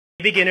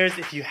Beginners,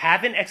 if you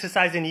haven't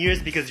exercised in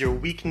years because your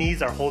weak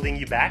knees are holding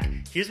you back,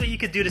 here's what you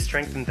could do to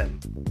strengthen them.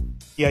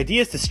 The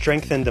idea is to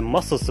strengthen the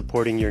muscles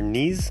supporting your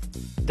knees.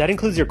 That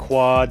includes your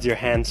quads, your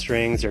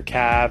hamstrings, your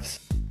calves.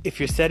 If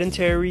you're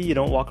sedentary, you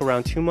don't walk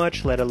around too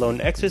much, let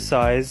alone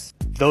exercise,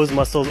 those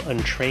muscles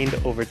untrained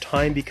over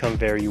time become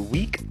very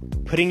weak,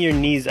 putting your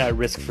knees at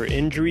risk for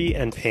injury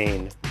and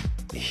pain.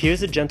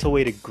 Here's a gentle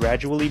way to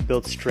gradually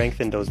build strength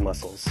in those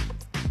muscles,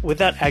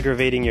 without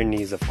aggravating your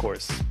knees, of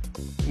course.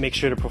 Make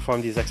sure to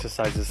perform these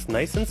exercises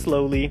nice and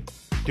slowly.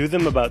 Do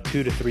them about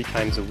 2 to 3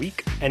 times a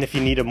week. And if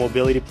you need a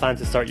mobility plan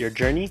to start your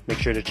journey, make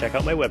sure to check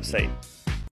out my website.